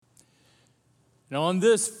And on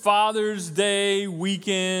this Father's Day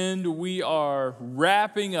weekend, we are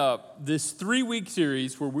wrapping up this 3-week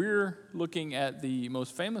series where we're looking at the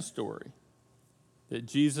most famous story that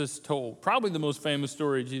Jesus told. Probably the most famous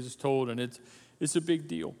story Jesus told, and it's a big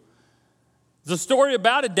deal. It's a story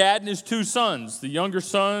about a dad and his 2 sons. The younger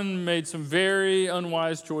son made some very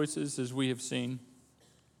unwise choices, as we have seen.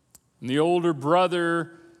 And the older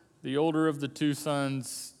brother, the older of the 2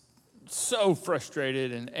 sons, so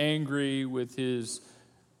frustrated and angry with his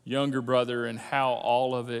younger brother and how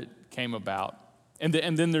all of it came about. And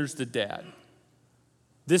then there's the dad.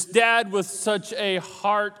 This dad with such a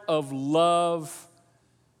heart of love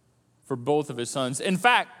for both of his sons. In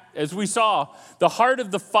fact, as we saw, the heart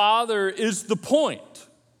of the Father is the point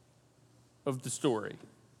of the story.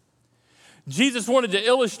 Jesus wanted to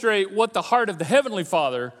illustrate what the heart of the Heavenly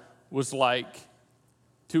Father was like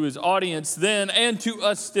to his audience then and to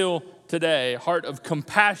us still today. A heart of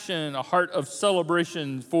compassion, a heart of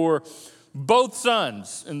celebration for both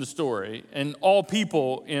sons in the story and all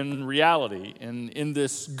people in reality. And in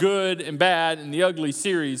this good and bad and the ugly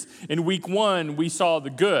series, in week 1, we saw the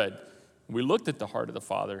good. We looked at the heart of the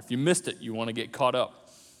Father. If you missed it, you want to get caught up.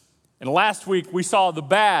 And last week, we saw the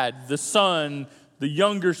bad, the son, the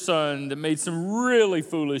younger son that made some really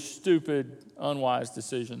foolish, stupid, unwise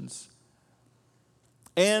decisions.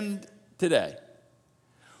 And today,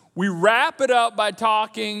 we wrap it up by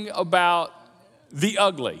talking about the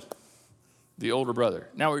ugly, the older brother.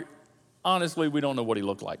 Now, honestly, we don't know what he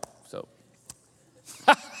looked like, so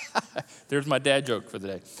there's my dad joke for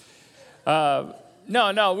the day.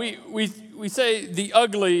 We say the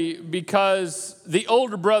ugly because the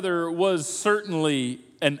older brother was certainly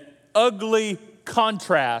an ugly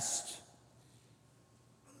contrast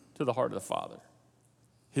to the heart of the Father.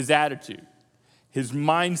 His attitude, his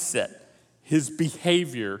mindset, his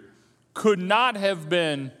behavior could not have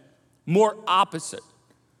been more opposite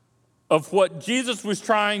of what Jesus was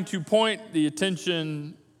trying to point the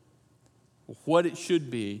attention of what it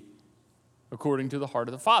should be according to the heart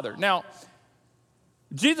of the Father. Now,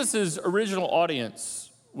 Jesus' original audience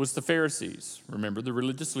was the Pharisees. Remember, the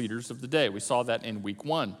religious leaders of the day. We saw that in week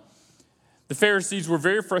 1. The Pharisees were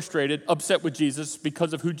very frustrated, upset with Jesus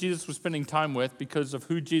because of who Jesus was spending time with, because of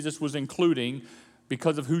who Jesus was including,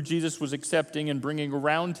 because of who Jesus was accepting and bringing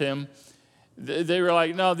around him. They were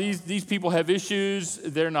like, no, these people have issues.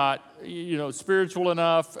 They're not, spiritual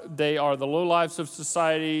enough. They are the lowlifes of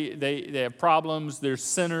society. They have problems. They're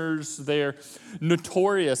sinners. They're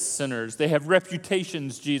notorious sinners. They have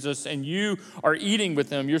reputations, Jesus, and you are eating with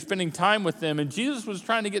them. You're spending time with them. And Jesus was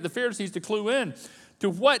trying to get the Pharisees to clue in to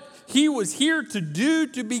what he was here to do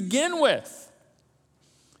to begin with.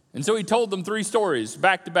 And so he told them 3 stories,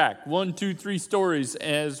 back to back. 1, 2, 3 stories,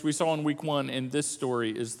 as we saw in week 1, and this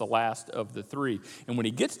story is the last of the 3. And when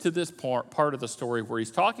he gets to this part of the story where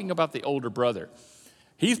he's talking about the older brother,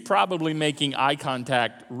 he's probably making eye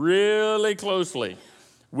contact really closely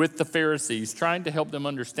with the Pharisees, trying to help them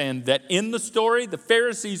understand that in the story, the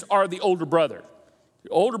Pharisees are the older brother. The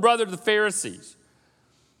older brother of the Pharisees.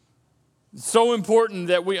 It's so important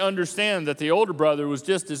that we understand that the older brother was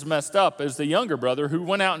just as messed up as the younger brother who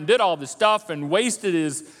went out and did all this stuff and wasted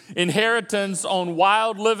his inheritance on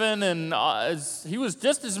wild living, and he was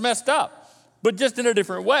just as messed up, but just in a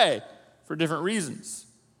different way for different reasons.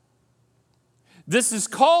 This is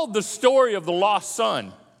called the story of the lost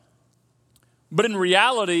son, but in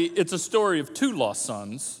reality, it's a story of 2 lost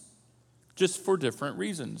sons, just for different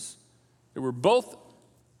reasons. They were both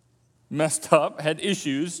messed up, had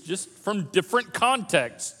issues, just from different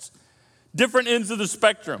contexts, different ends of the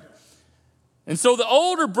spectrum. And so the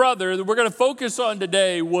older brother that we're going to focus on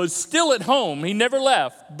today was still at home. He never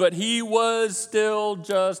left, but he was still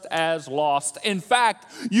just as lost. In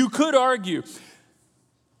fact, you could argue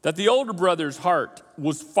that the older brother's heart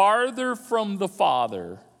was farther from the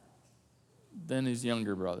Father than his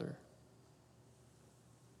younger brother.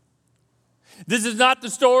 This is not the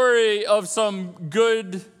story of some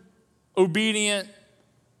good, obedient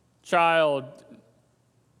child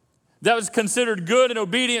that was considered good and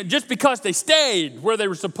obedient just because they stayed where they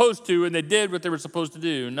were supposed to and they did what they were supposed to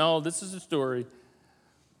do. No, this is a story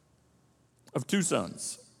of 2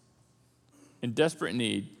 sons in desperate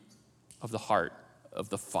need of the heart of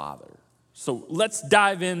the Father. So let's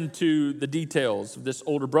dive into the details of this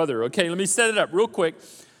older brother. Okay, let me set it up real quick.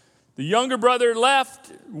 The younger brother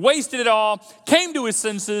left, wasted it all, came to his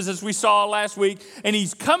senses, as we saw last week, and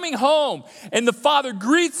he's coming home. And the father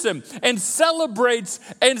greets him and celebrates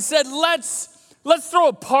and said, let's throw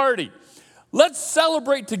a party. Let's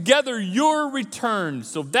celebrate together your return.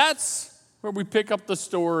 So that's where we pick up the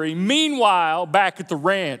story. Meanwhile, back at the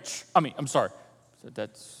ranch,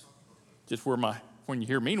 that's Just when you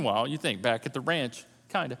hear meanwhile, you think back at the ranch,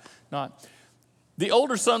 kind of, not. The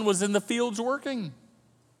older son was in the fields working.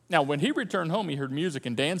 Now, when he returned home, he heard music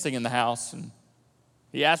and dancing in the house, and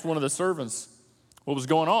he asked one of the servants what was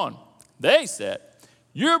going on. They said,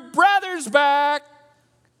 "Your brother's back,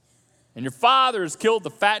 and your father has killed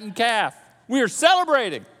the fattened calf. We are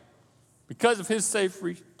celebrating because of his safe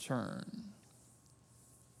return."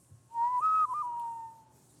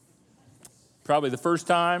 Probably the first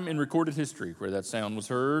time in recorded history where that sound was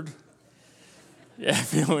heard. Yeah,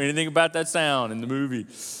 if you know anything about that sound in the movie,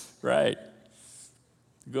 right?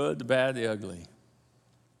 The good, the bad, the ugly.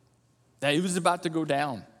 That he was about to go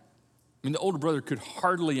down. I mean, the older brother could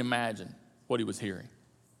hardly imagine what he was hearing,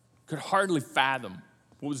 could hardly fathom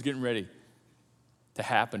what was getting ready to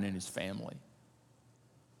happen in his family.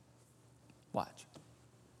 Watch.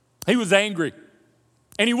 He was angry.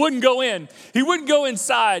 And he wouldn't go in. He wouldn't go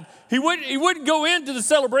inside. He wouldn't go into the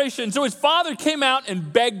celebration. So his father came out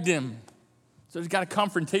and begged him. So there's got a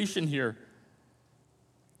confrontation here.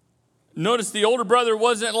 Notice the older brother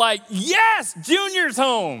wasn't like, "Yes, Junior's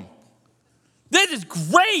home. This is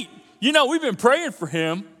great. You know, we've been praying for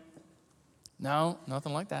him." No,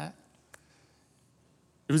 nothing like that.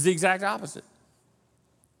 It was the exact opposite.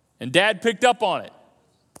 And Dad picked up on it.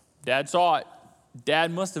 Dad saw it.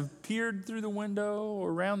 Dad must have peered through the window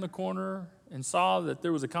or around the corner and saw that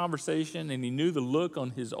there was a conversation, and he knew the look on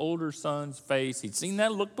his older son's face. He'd seen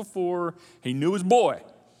that look before. He knew his boy.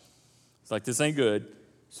 It's like, this ain't good.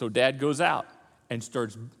 So Dad goes out and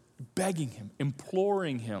starts begging him,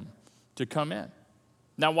 imploring him to come in.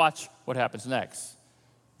 Now watch what happens next.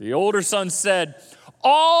 The older son said,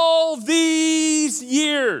 "All these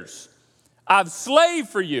years I've slaved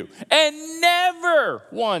for you and never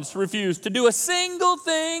once refused to do a single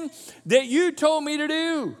thing that you told me to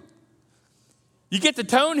do." You get the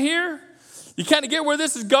tone here? You kind of get where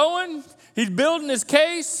this is going? He's building his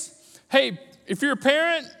case. Hey, if you're a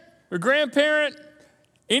parent or grandparent,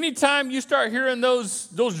 anytime you start hearing those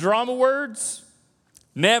drama words,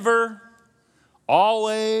 never,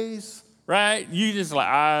 always, right? You just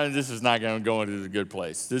like, this is not going to go into a good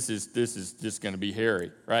place. This is just going to be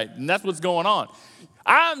hairy, right? And that's what's going on.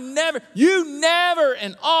 You never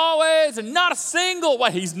and always and not a single,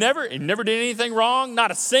 he never did anything wrong,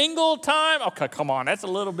 not a single time. Okay, come on, that's a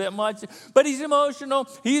little bit much. But he's emotional,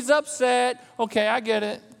 he's upset. Okay, I get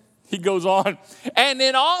it. He goes on. And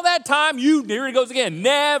then all that time, here he goes again,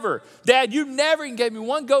 never. Dad, you never even gave me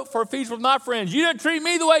one goat for a feast with my friends. You didn't treat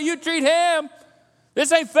me the way you treat him.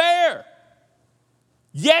 This ain't fair.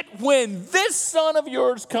 Yet when this son of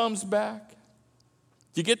yours comes back,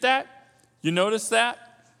 do you get that? You notice that?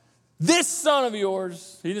 This son of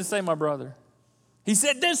yours, he didn't say my brother. He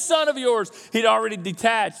said this son of yours. He'd already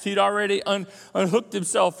detached. He'd already unhooked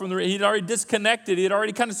himself from he'd already disconnected. He'd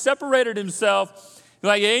already kind of separated himself.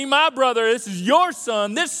 Like, it ain't my brother, this is your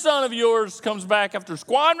son. This son of yours comes back after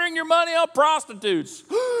squandering your money on prostitutes.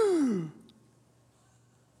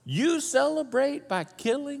 You celebrate by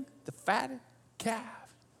killing the fatted calf.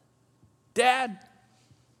 Dad,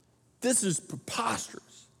 this is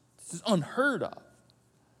preposterous. This is unheard of.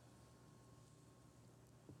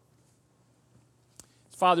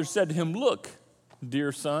 His father said to him, "Look,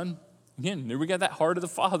 dear son." Again, there we got that heart of the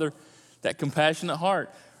father, that compassionate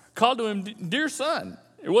heart. Called to him, "Dear son."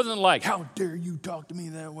 It wasn't like, "How dare you talk to me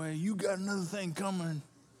that way? You got another thing coming.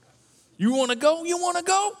 You want to go? You want to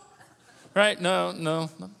go?" Right? No,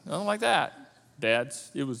 nothing like that.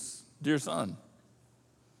 It was, "Dear son,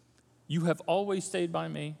 you have always stayed by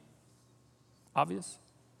me." Obvious.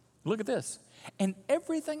 Look at this. "And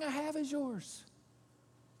everything I have is yours."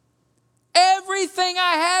 Everything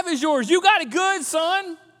I have is yours. You got it good,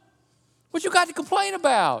 son. What you got to complain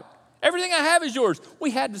about? Everything I have is yours.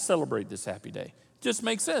 We had to celebrate this happy day. Just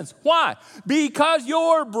makes sense. Why? Because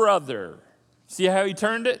your brother. See how he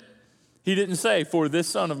turned it? He didn't say, "For this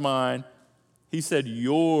son of mine." He said,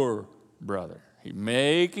 "Your brother." He's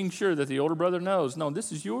making sure that the older brother knows, no,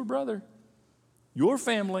 this is your brother, your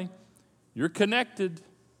family. You're connected.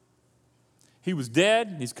 He was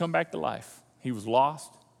dead. He's come back to life. He was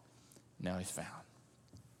lost. Now he's found.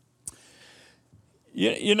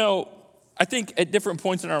 You know, I think at different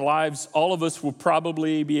points in our lives, all of us will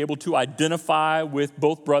probably be able to identify with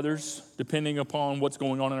both brothers, depending upon what's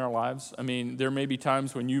going on in our lives. I mean, there may be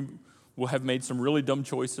times when you will have made some really dumb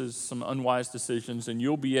choices, some unwise decisions, and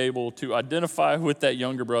you'll be able to identify with that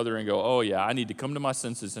younger brother and go, "Oh yeah, I need to come to my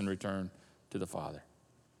senses and return to the Father."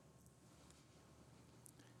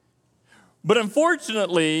 But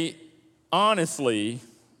unfortunately, honestly,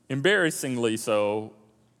 embarrassingly so,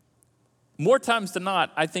 more times than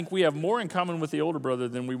not, I think we have more in common with the older brother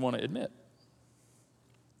than we want to admit.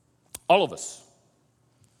 All of us.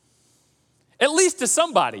 At least to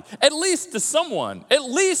somebody, at least to someone, at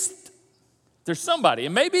least there's somebody.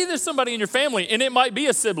 And maybe there's somebody in your family, and it might be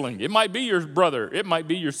a sibling. It might be your brother. It might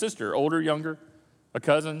be your sister, older, younger, a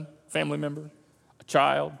cousin, family member, a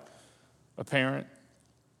child, a parent,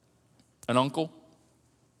 an uncle.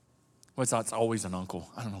 Well, it's always an uncle.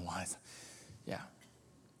 I don't know why. Yeah.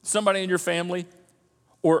 Somebody in your family,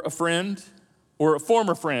 or a friend, or a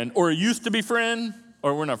former friend, or a used-to-be friend,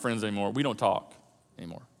 or we're not friends anymore. We don't talk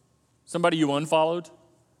anymore. Somebody you unfollowed.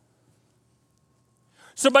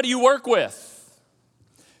 Somebody you work with.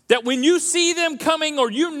 That when you see them coming, or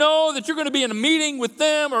you know that you're going to be in a meeting with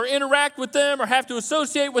them, or interact with them, or have to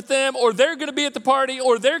associate with them, or they're going to be at the party,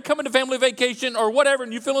 or they're coming to family vacation, or whatever,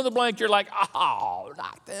 and you fill in the blank, you're like, oh,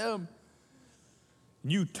 not them.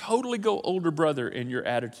 You totally go older brother in your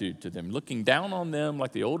attitude to them, looking down on them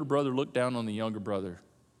like the older brother looked down on the younger brother.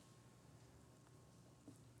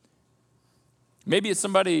 Maybe it's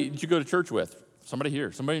somebody that you go to church with, somebody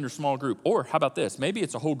here, somebody in your small group. Or how about this? Maybe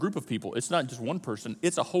it's a whole group of people. It's not just one person,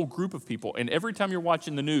 it's a whole group of people. And every time you're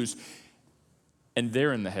watching the news, and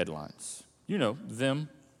they're in the headlines. You know, them,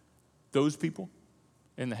 those people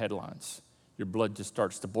in the headlines. Your blood just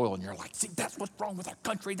starts to boil, and you're like, see, that's what's wrong with our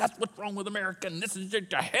country. That's what's wrong with America. And this is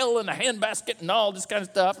just a hell in a handbasket and all this kind of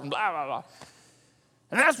stuff and blah, blah, blah.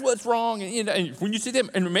 And that's what's wrong. And, you know, and when you see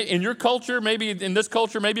them in your culture, maybe in this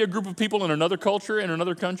culture, maybe a group of people in another culture, in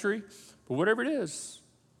another country, but whatever it is,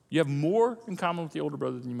 you have more in common with the older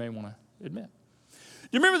brother than you may want to admit. Do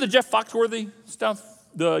you remember the Jeff Foxworthy stuff?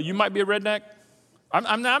 You might be a redneck?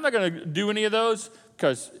 I'm not going to do any of those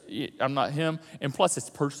because I'm not him. And plus, it's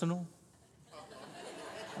personal.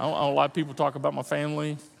 I don't like people talk about my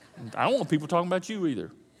family. I don't want people talking about you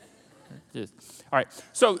either. Just, all right,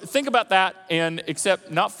 so think about that, and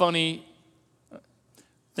except not funny,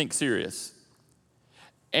 think serious.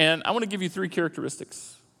 And I want to give you 3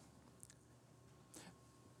 characteristics.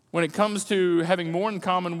 When it comes to having more in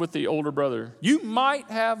common with the older brother, you might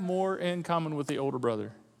have more in common with the older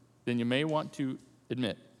brother than you may want to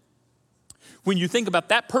admit. When you think about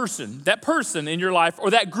that person in your life, or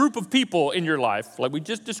that group of people in your life, like we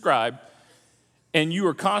just described, and you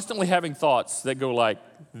are constantly having thoughts that go like,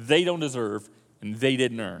 they don't deserve and they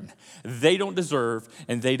didn't earn. They don't deserve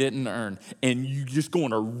and they didn't earn. And you just go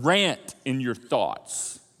on a rant in your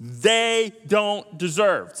thoughts. They don't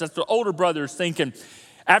deserve. So that's the older brother is thinking,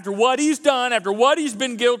 after what he's done, after what he's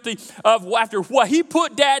been guilty of, after what he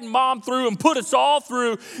put dad and mom through and put us all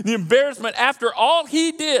through, the embarrassment, after all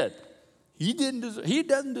he did, he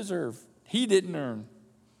doesn't deserve. He didn't earn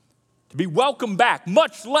to be welcomed back,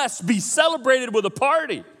 much less be celebrated with a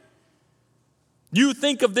party. You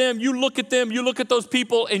think of them, you look at them, you look at those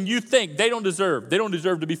people, and you think they don't deserve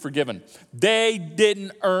to be forgiven. They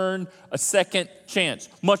didn't earn a second chance,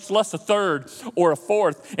 much less a third or a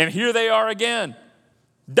fourth. And here they are again.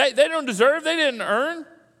 They don't deserve, they didn't earn.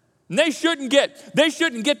 And they shouldn't get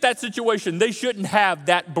that situation. They shouldn't have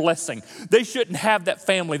that blessing. They shouldn't have that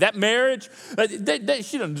family, that marriage.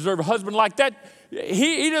 She doesn't deserve a husband like that.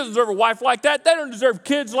 He doesn't deserve a wife like that. They don't deserve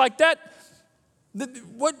kids like that.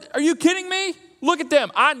 What? Are you kidding me? Look at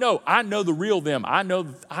them. I know the real them. I know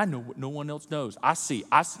what no one else knows. I see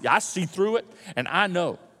through it, and I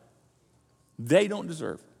know they don't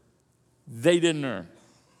deserve. They didn't earn.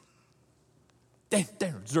 They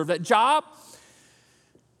don't deserve that job.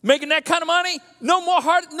 Making that kind of money, no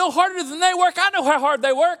harder than they work. I know how hard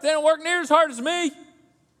they work. They don't work near as hard as me.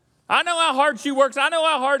 I know how hard she works. I know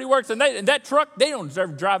how hard he works. And that truck, they don't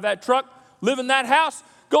deserve to drive that truck, live in that house,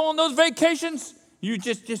 go on those vacations. You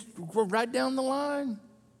just go right down the line.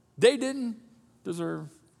 They didn't deserve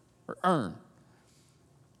or earn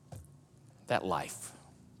that life.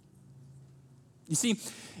 You see,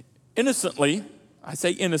 innocently, I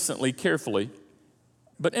say innocently, carefully,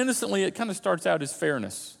 but innocently it kind of starts out as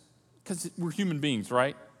fairness because we're human beings,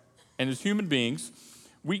 right? And as human beings,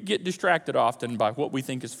 we get distracted often by what we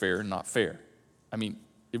think is fair and not fair. I mean,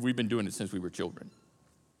 if we've been doing it since we were children.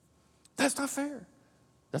 That's not fair.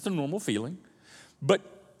 That's a normal feeling. But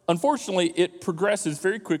unfortunately, it progresses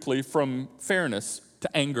very quickly from fairness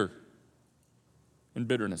to anger and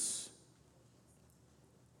bitterness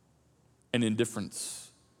and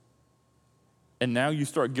indifference. And now you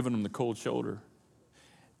start giving them the cold shoulder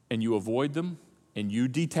and you avoid them and you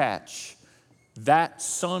detach. That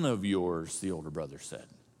son of yours, the older brother said.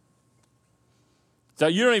 So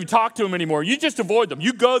you don't even talk to them anymore. You just avoid them.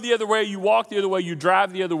 You go the other way, you walk the other way, you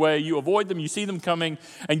drive the other way, you avoid them, you see them coming,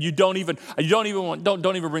 and you don't even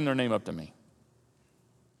bring their name up to me.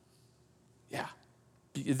 Yeah.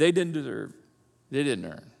 They didn't deserve. They didn't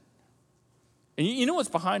earn. And you know what's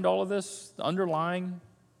behind all of this? The underlying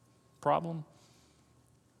problem,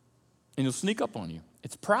 and he'll sneak up on you.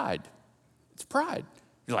 It's pride. It's pride.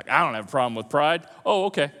 You're like, I don't have a problem with pride. Oh,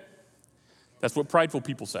 okay. That's what prideful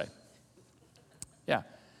people say. Yeah.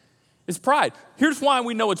 It's pride. Here's why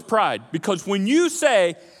we know it's pride. Because when you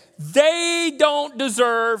say, they don't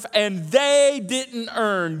deserve and they didn't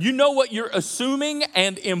earn, you know what you're assuming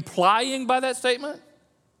and implying by that statement?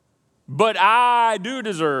 But I do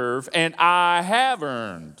deserve and I have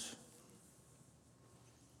earned.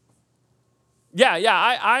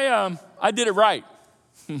 I did it right.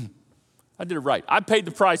 I did it right. I paid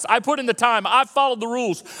the price. I put in the time. I followed the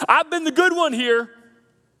rules. I've been the good one here,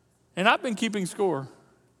 and I've been keeping score.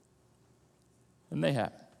 And they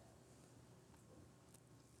haven't.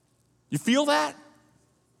 You feel that?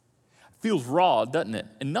 It feels raw, doesn't it?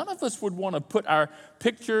 And none of us would want to put our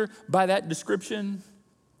picture by that description.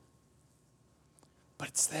 But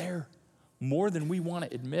it's there more than we want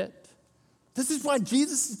to admit. This is why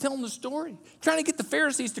Jesus is telling the story, trying to get the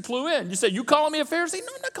Pharisees to clue in. You say, you calling me a Pharisee?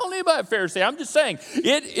 No, I'm not calling anybody a Pharisee. I'm just saying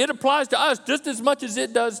it applies to us just as much as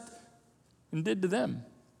it does and did to them.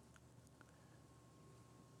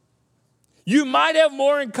 You might have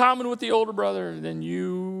more in common with the older brother than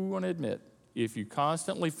you want to admit if you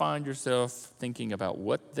constantly find yourself thinking about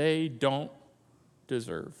what they don't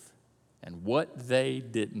deserve and what they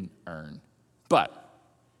didn't earn. But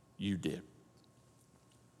you did.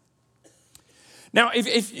 Now,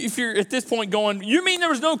 if you're at this point going, you mean there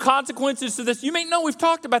was no consequences to this? You mean, no, we've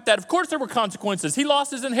talked about that. Of course there were consequences. He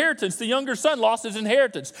lost his inheritance. The younger son lost his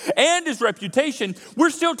inheritance and his reputation. We're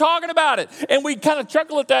still talking about it. And we kind of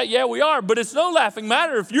chuckle at that. Yeah, we are. But it's no laughing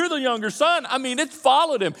matter. If you're the younger son, I mean, it's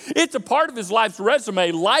followed him. It's a part of his life's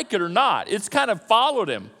resume, like it or not. It's kind of followed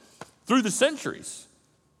him through the centuries,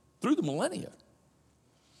 through the millennia.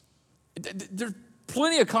 There's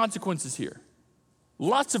plenty of consequences here.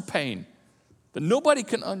 Lots of pain that nobody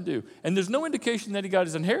can undo. And there's no indication that he got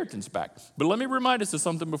his inheritance back. But let me remind us of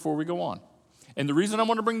something before we go on. And the reason I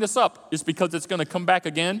want to bring this up is because it's going to come back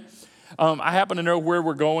again. I happen to know where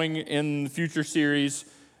we're going in the future series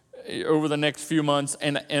over the next few months.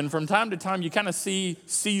 And from time to time, you kind of see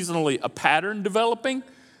seasonally a pattern developing.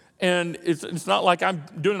 And it's not like I'm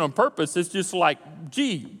doing it on purpose. It's just like,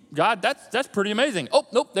 gee, God, that's pretty amazing. Oh,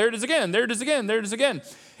 nope, there it is again, there it is again, there it is again.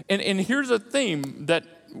 And here's a theme that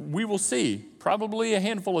we will see probably a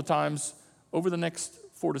handful of times over the next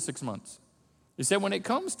 4 to 6 months. He said when it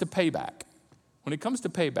comes to payback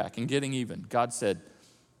and getting even, God said,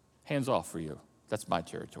 hands off for you. That's my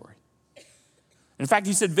territory. In fact,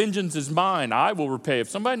 he said, vengeance is mine. I will repay. If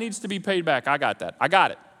somebody needs to be paid back, I got that. I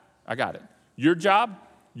got it. Your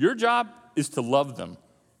job is to love them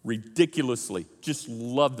ridiculously. Just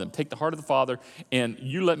love them. Take the heart of the Father and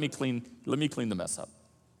you let me clean the mess up.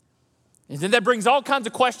 And then that brings all kinds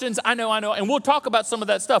of questions. I know. And we'll talk about some of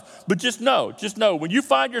that stuff. But just know, when you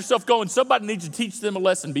find yourself going, somebody needs to teach them a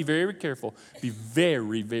lesson, be very careful. Be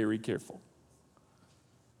very, very careful.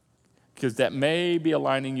 Because that may be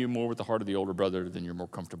aligning you more with the heart of the older brother than you're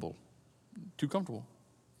too comfortable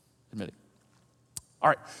admitting. All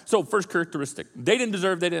right, so first characteristic. They didn't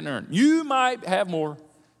deserve, they didn't earn. You might have more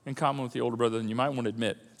in common with the older brother than you might want to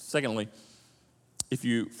admit. Secondly, if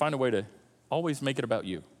you find a way to always make it about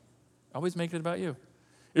you. Always make it about you.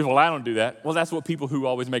 Well, I don't do that. Well, that's what people who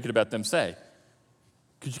always make it about them say.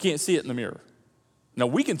 Because you can't see it in the mirror. Now,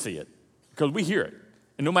 we can see it because we hear it.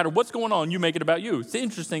 And no matter what's going on, you make it about you. It's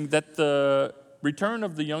interesting that the return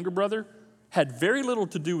of the younger brother had very little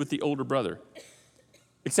to do with the older brother,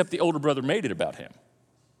 except the older brother made it about him.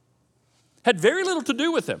 Had very little to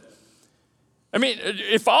do with him. I mean,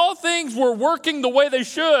 if all things were working the way they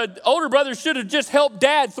should, older brother should have just helped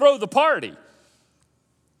dad throw the party.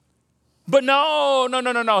 But no.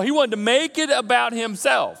 He wanted to make it about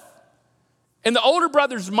himself. In the older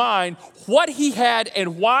brother's mind, what he had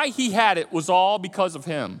and why he had it was all because of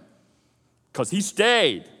him. Because he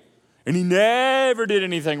stayed. And he never did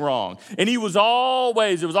anything wrong. And he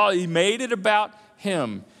he made it about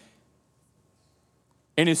him.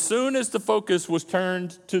 And as soon as the focus was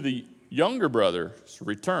turned to the younger brother's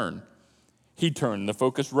return, he turned the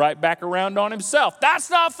focus right back around on himself. That's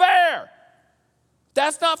not fair.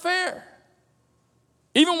 That's not fair.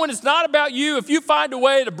 Even when it's not about you, if you find a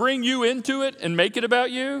way to bring you into it and make it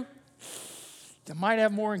about you, you might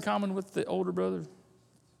have more in common with the older brother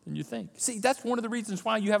than you think. See, that's one of the reasons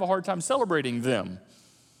why you have a hard time celebrating them.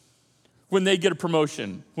 When they get a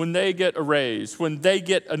promotion, when they get a raise, when they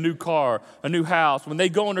get a new car, a new house, when they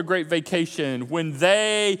go on a great vacation, when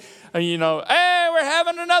they, hey, we're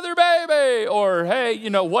having another baby, or hey,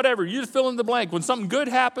 whatever, you just fill in the blank. When something good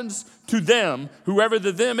happens to them, whoever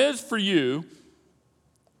the them is for you,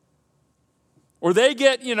 Or they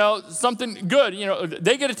get, something good,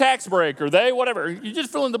 they get a tax break, or they whatever. You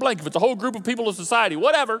just fill in the blank. If it's a whole group of people of society,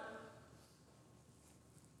 whatever.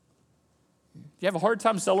 You have a hard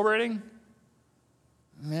time celebrating?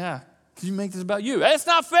 Yeah. Can you make this about you? That's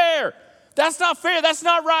not fair. That's not fair. That's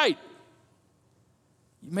not right.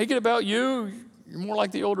 You make it about you, you're more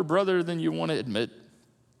like the older brother than you want to admit.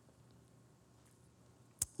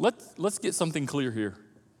 Let's get something clear here.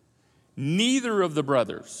 Neither of the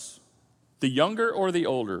brothers, the younger or the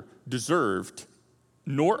older, deserved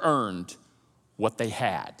nor earned what they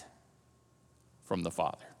had from the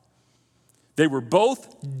father. They were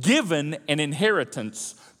both given an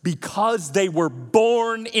inheritance because they were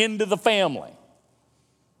born into the family.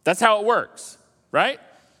 That's how it works, right?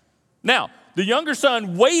 Now, the younger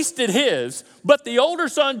son wasted his, but the older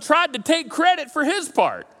son tried to take credit for his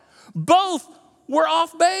part. Both were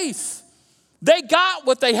off base. They got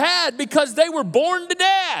what they had because they were born to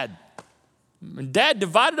dad. And dad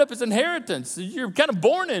divided up his inheritance. You're kind of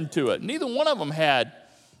born into it. Neither one of them had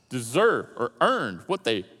deserved or earned what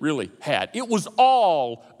they really had. It was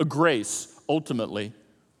all a grace, ultimately.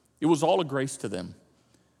 It was all a grace to them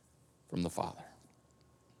from the Father.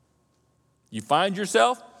 You find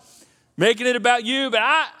yourself making it about you, but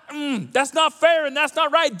that's not fair and that's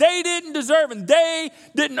not right. They didn't deserve and they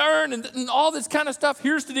didn't earn and all this kind of stuff.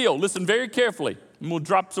 Here's the deal. Listen very carefully, and we'll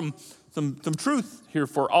drop some truth here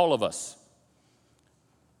for all of us.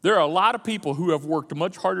 There are a lot of people who have worked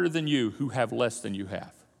much harder than you who have less than you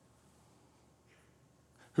have.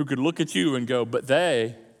 Who could look at you and go, but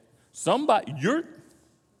somebody's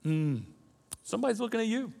looking at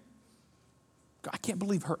you. I can't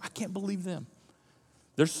believe her. I can't believe them.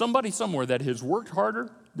 There's somebody somewhere that has worked harder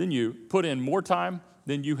than you, put in more time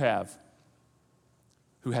than you have,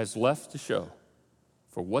 who has less to show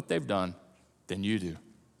for what they've done than you do.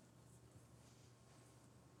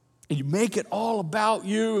 And you make it all about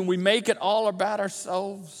you, and we make it all about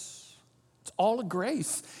ourselves. It's all a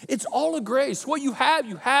grace. It's all a grace. What you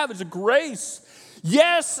have is a grace.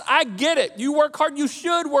 Yes, I get it. You work hard, you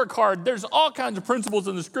should work hard. There's all kinds of principles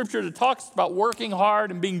in the scripture that talks about working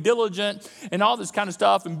hard and being diligent and all this kind of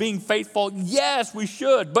stuff and being faithful. Yes, we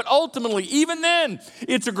should. But ultimately, even then,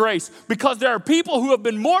 it's a grace because there are people who have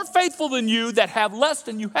been more faithful than you that have less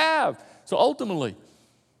than you have. So ultimately,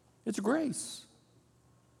 it's a grace.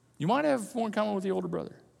 You might have more in common with the older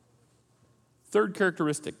brother. Third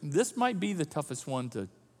characteristic. This might be the toughest one to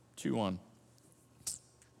chew on.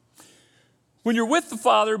 When you're with the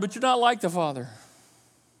Father, but you're not like the Father.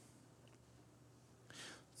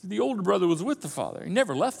 The older brother was with the Father. He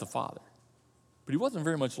never left the Father. But he wasn't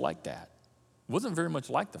very much like that. He wasn't very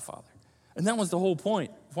much like the Father. And that was the whole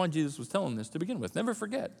point of why Jesus was telling this to begin with. Never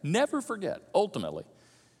forget, ultimately.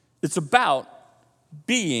 It's about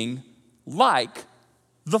being like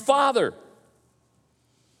the Father.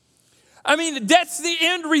 I mean, that's the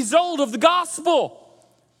end result of the gospel.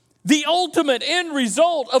 The ultimate end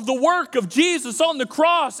result of the work of Jesus on the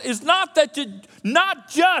cross is not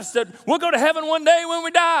just that we'll go to heaven one day when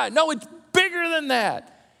we die. No, it's bigger than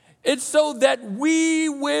that. It's so that we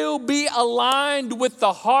will be aligned with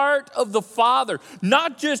the heart of the Father,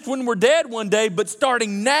 not just when we're dead one day, but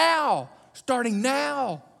starting now,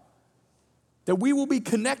 that we will be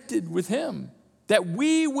connected with Him, that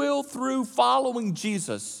we will, through following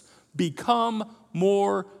Jesus, become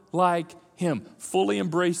more like Him, fully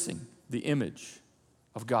embracing the image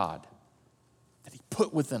of God that He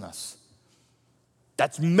put within us,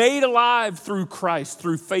 that's made alive through Christ,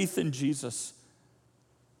 through faith in Jesus.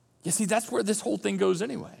 You see, that's where this whole thing goes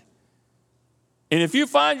anyway. And if you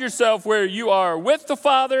find yourself where you are with the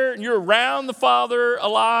Father and you're around the Father a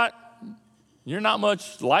lot, you're not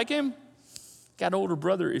much like Him, got older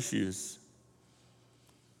brother issues.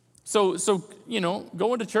 So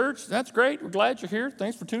going to church, that's great. We're glad you're here.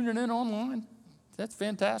 Thanks for tuning in online. That's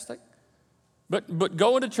fantastic. But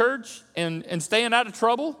going to church and staying out of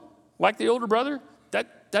trouble like the older brother,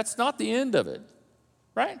 that's not the end of it,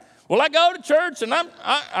 right? Well, I go to church and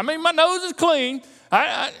I mean my nose is clean.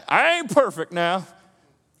 I ain't perfect now.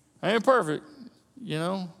 I ain't perfect.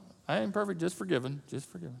 I ain't perfect, just forgiven. That's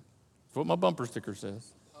what my bumper sticker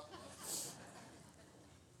says.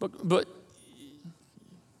 But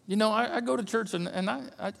I go to church and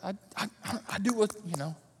I do what,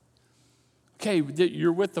 Okay,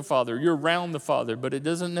 you're with the Father, you're around the Father, but it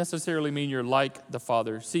doesn't necessarily mean you're like the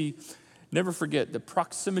Father. See, never forget that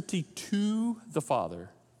proximity to the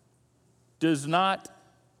Father does not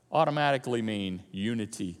automatically mean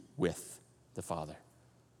unity with the Father.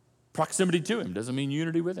 Proximity to Him doesn't mean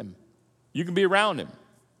unity with Him. You can be around Him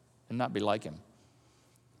and not be like Him.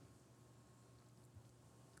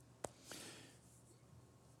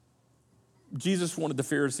 Jesus wanted the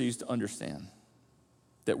Pharisees to understand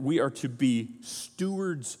that we are to be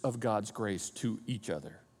stewards of God's grace to each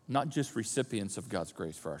other, not just recipients of God's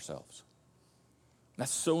grace for ourselves.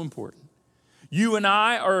 That's so important. You and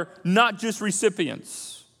I are not just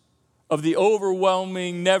recipients of the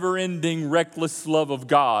overwhelming, never-ending, reckless love of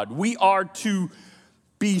God. We are to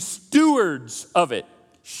be stewards of it,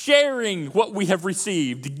 sharing what we have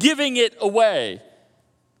received, giving it away.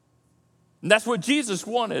 And that's what Jesus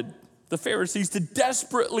wanted the Pharisees to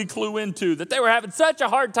desperately clue into, that they were having such a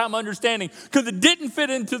hard time understanding because it didn't fit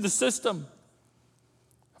into the system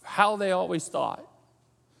of how they always thought.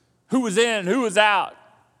 Who was in, who was out,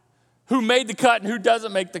 who made the cut and who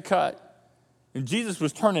doesn't make the cut. And Jesus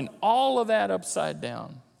was turning all of that upside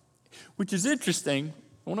down, which is interesting.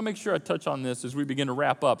 I want to make sure I touch on this as we begin to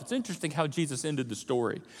wrap up. It's interesting how Jesus ended the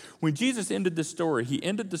story. When Jesus ended the story, he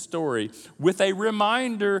ended the story with a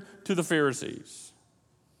reminder to the Pharisees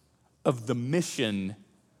of the mission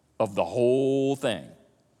of the whole thing.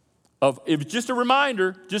 It was just a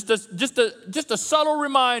reminder, just a subtle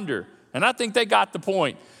reminder. And I think they got the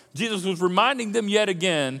point. Jesus was reminding them yet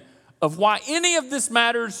again of why any of this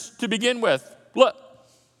matters to begin with. Look,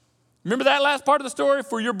 remember that last part of the story?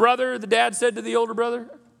 For your brother, the dad said to the older brother,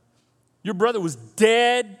 your brother was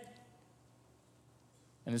dead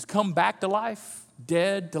and has come back to life.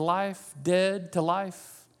 Dead to life, dead to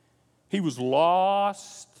life. He was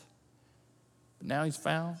lost, but now he's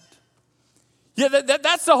found. Yeah,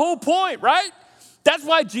 that's the whole point, right? That's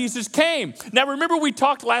why Jesus came. Now, remember we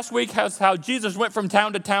talked last week how Jesus went from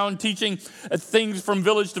town to town teaching things from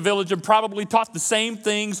village to village and probably taught the same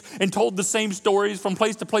things and told the same stories from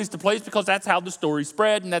place to place to place because that's how the story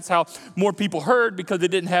spread and that's how more people heard because they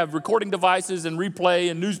didn't have recording devices and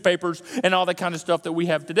replay and newspapers and all that kind of stuff that we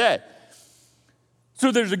have today.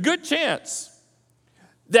 So there's a good chance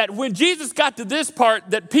that when Jesus got to this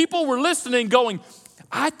part that people were listening going,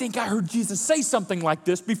 I think I heard Jesus say something like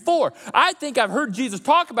this before. I think I've heard Jesus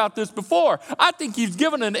talk about this before. I think he's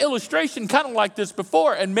given an illustration kind of like this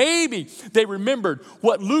before. And maybe they remembered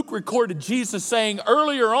what Luke recorded Jesus saying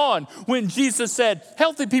earlier on when Jesus said,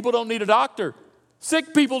 healthy people don't need a doctor.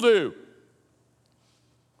 Sick people do.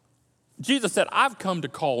 Jesus said, I've come to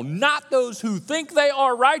call not those who think they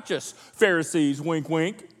are righteous, Pharisees, wink,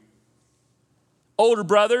 wink. Older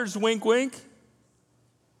brothers, wink, wink.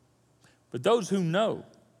 But those who know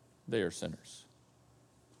they are sinners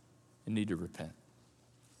and need to repent,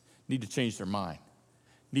 need to change their mind,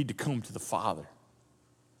 need to come to the Father.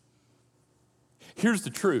 Here's the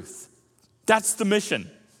truth. That's the mission.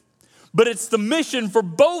 But it's the mission for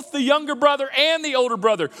both the younger brother and the older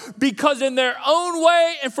brother because in their own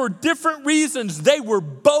way and for different reasons, they were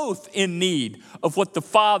both in need of what the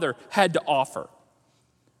Father had to offer.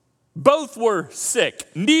 Both were sick.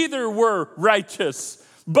 Neither were righteous.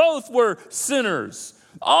 Both were sinners,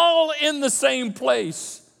 all in the same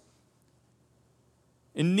place,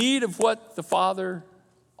 in need of what the Father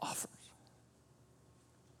offers.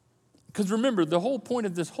 Because remember, the whole point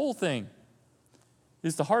of this whole thing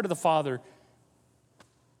is the heart of the Father,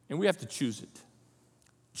 and we have to choose it.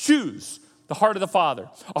 Choose the heart of the Father,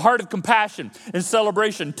 a heart of compassion and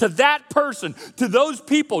celebration. To that person, to those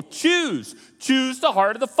people, choose the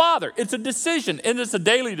heart of the Father. It's a decision, and it's a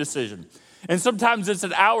daily decision. And sometimes it's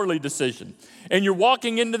an hourly decision. And you're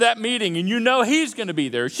walking into that meeting and you know he's going to be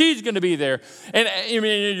there, she's going to be there. And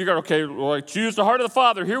you go, okay, well, choose the heart of the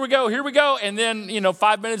Father. Here we go. And then,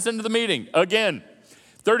 5 minutes into the meeting, again.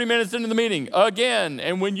 30 minutes into the meeting, again.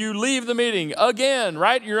 And when you leave the meeting, again,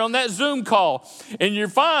 right? You're on that Zoom call and you're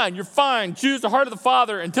fine. Choose the heart of the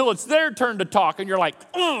Father until it's their turn to talk. And you're like,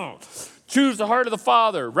 choose the heart of the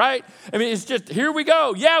Father, right? I mean, it's just, here we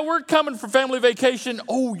go. Yeah, we're coming for family vacation.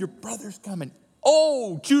 Oh, your brother's coming.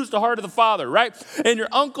 Oh, choose the heart of the Father, right? And your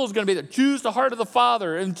uncle's going to be there. Choose the heart of the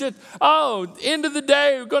Father. And just, end of the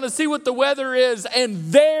day, we're going to see what the weather is. And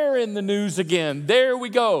they're in the news again. There we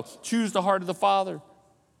go. Choose the heart of the Father.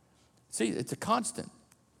 See, it's a constant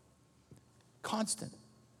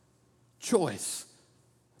choice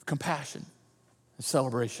of compassion and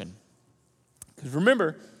celebration. Because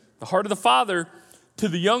remember, the heart of the Father to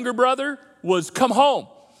the younger brother was come home.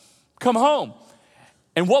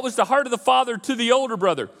 And what was the heart of the Father to the older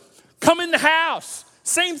brother? Come in the house.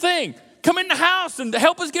 Same thing. Come in the house and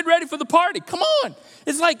help us get ready for the party. Come on.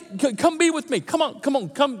 It's like, come be with me. Come on.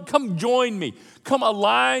 Come join me. Come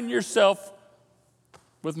align yourself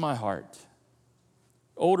with my heart.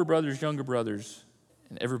 Older brothers, younger brothers,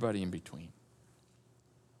 and everybody in between.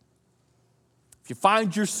 If you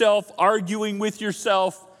find yourself arguing with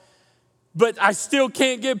yourself, But I still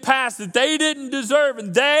can't get past that they didn't deserve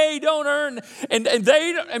and they don't earn and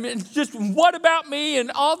they don't, I mean, it's just what about me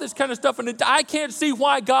and all this kind of stuff. And I can't see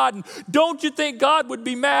why God, and don't you think God would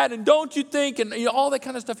be mad? And don't you think, and all that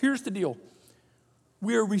kind of stuff. Here's the deal.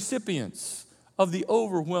 We are recipients of the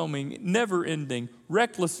overwhelming, never-ending,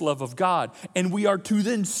 reckless love of God. And we are to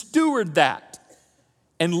then steward that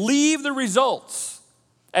and leave the results.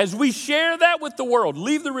 As we share that with the world,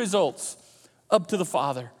 leave the results up to the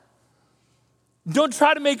Father. Don't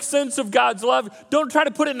try to make sense of God's love. Don't try to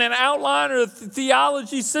put it in an outline or a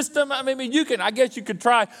theology system. I mean, I guess you could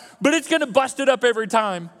try, but it's going to bust it up every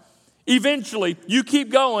time. Eventually, you keep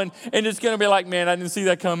going, and it's going to be like, man, I didn't see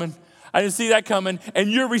that coming. I didn't see that coming. And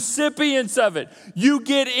you're recipients of it. You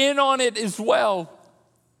get in on it as well.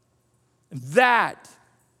 And that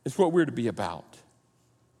is what we're to be about.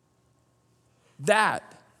 That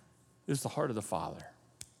is the heart of the Father.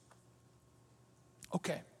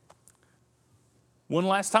 Okay. One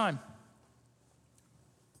last time.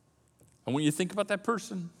 I want you to think about that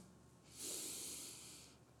person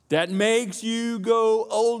that makes you go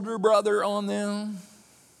older brother on them.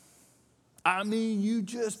 I mean, you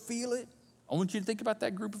just feel it. I want you to think about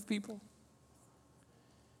that group of people.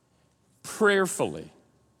 Prayerfully.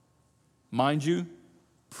 Mind you,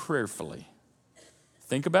 prayerfully.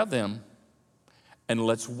 Think about them, and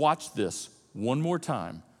let's watch this one more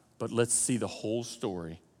time, but let's see the whole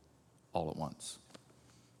story all at once.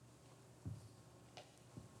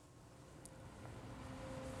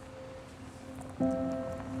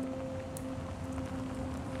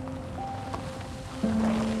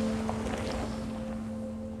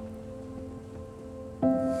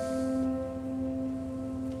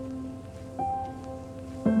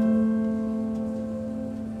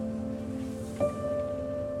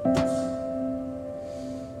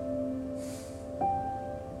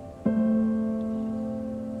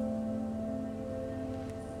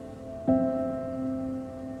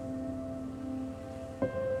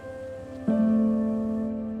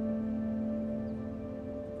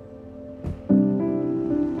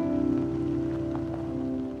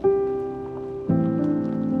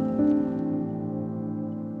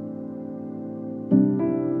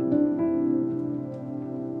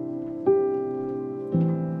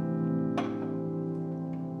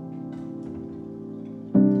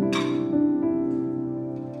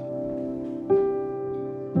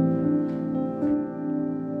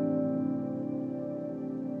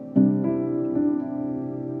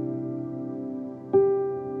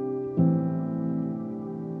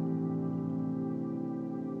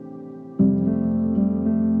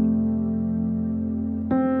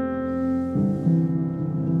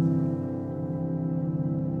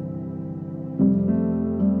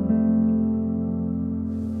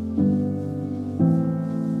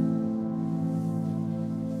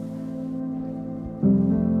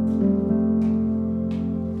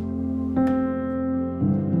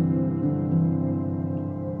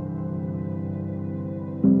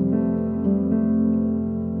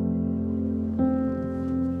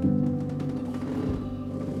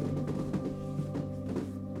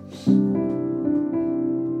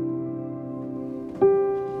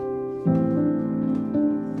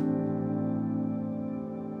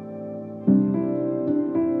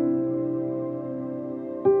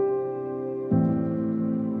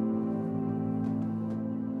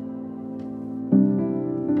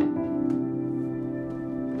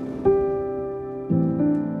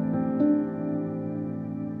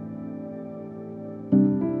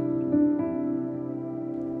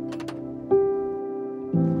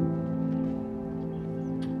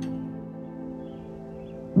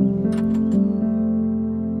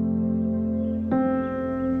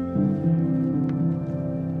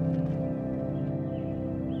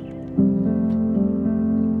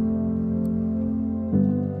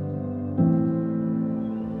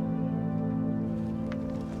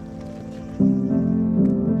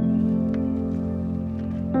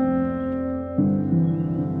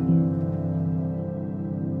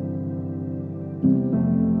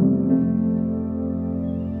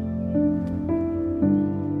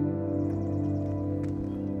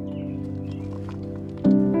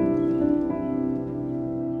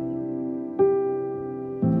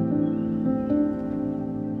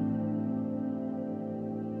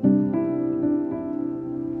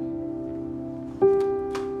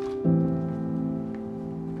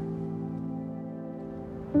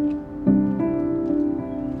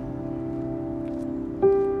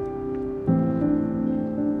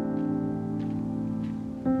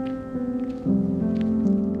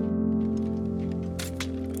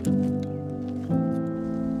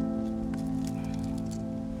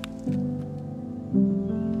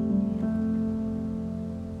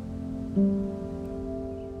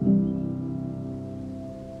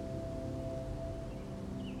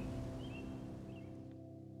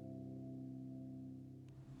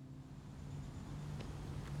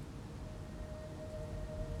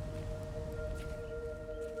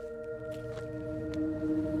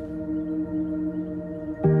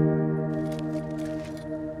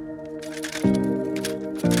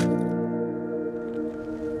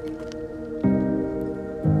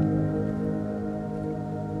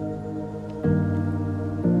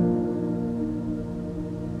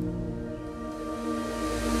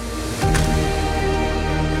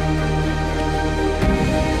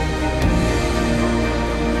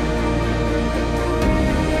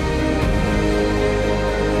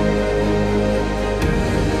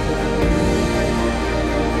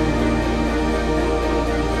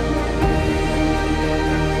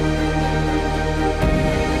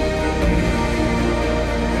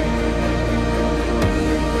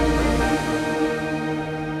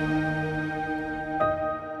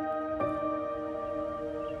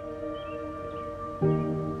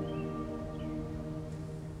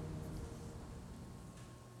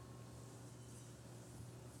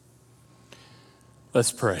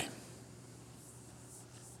 Let's pray.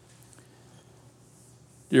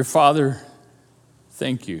 Dear Father,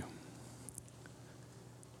 thank you.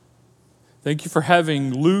 Thank you for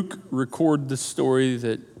having Luke record the story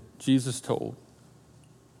that Jesus told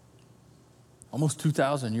almost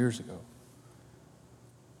 2,000 years ago,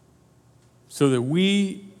 so that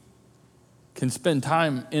we can spend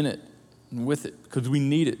time in it and with it, because we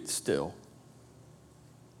need it still.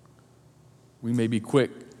 We may be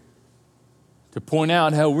quick to point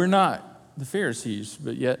out how we're not the Pharisees,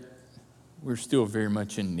 but yet we're still very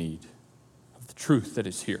much in need of the truth that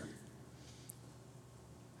is here.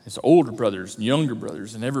 As older brothers and younger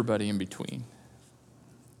brothers and everybody in between.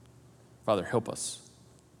 Father, help us.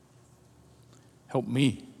 Help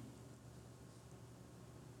me.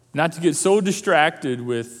 Not to get so distracted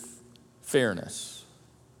with fairness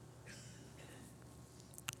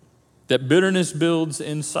that bitterness builds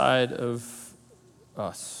inside of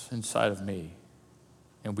us, inside of me,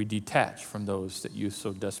 and we detach from those that you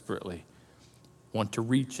so desperately want to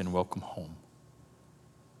reach and welcome home.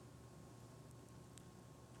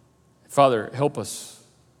 Father, help us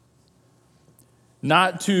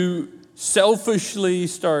not to selfishly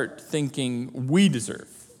start thinking we deserve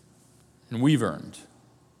and we've earned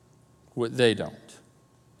what they don't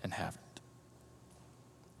and haven't.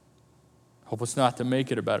 Help us not to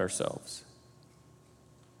make it about ourselves.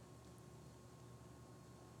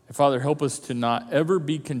 And Father, help us to not ever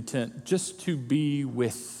be content just to be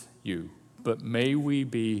with you, but may we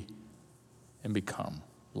be and become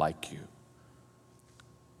like you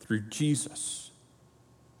through Jesus.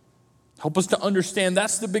 Help us to understand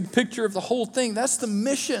that's the big picture of the whole thing. That's the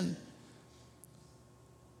mission,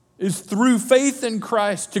 is through faith in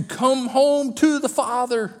Christ to come home to the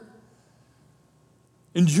Father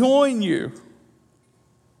and join you.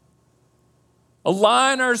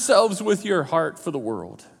 Align ourselves with your heart for the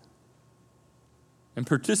world and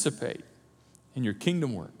participate in your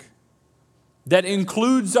kingdom work. That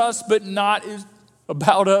includes us, but not is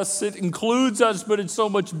about us. It includes us, but it's so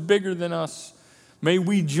much bigger than us. May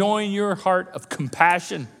we join your heart of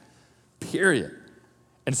compassion, period,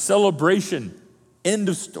 and celebration, end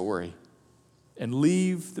of story, and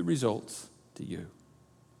leave the results to you.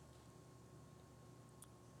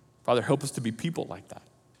 Father, help us to be people like that.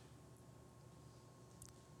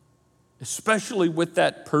 Especially with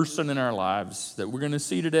that person in our lives that we're going to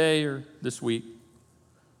see today or this week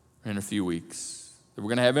or in a few weeks, that we're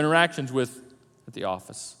going to have interactions with at the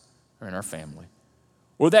office or in our family.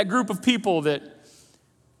 Or that group of people that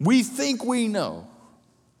we think we know.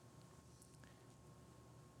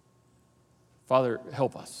 Father,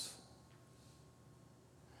 help us.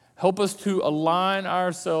 Help us to align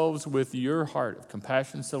ourselves with your heart of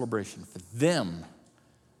compassion and celebration for them.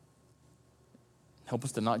 Help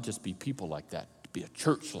us to not just be people like that, to be a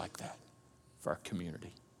church like that for our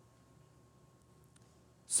community.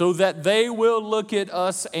 So that they will look at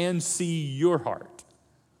us and see your heart.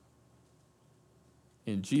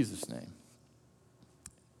 In Jesus' name,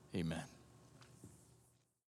 amen.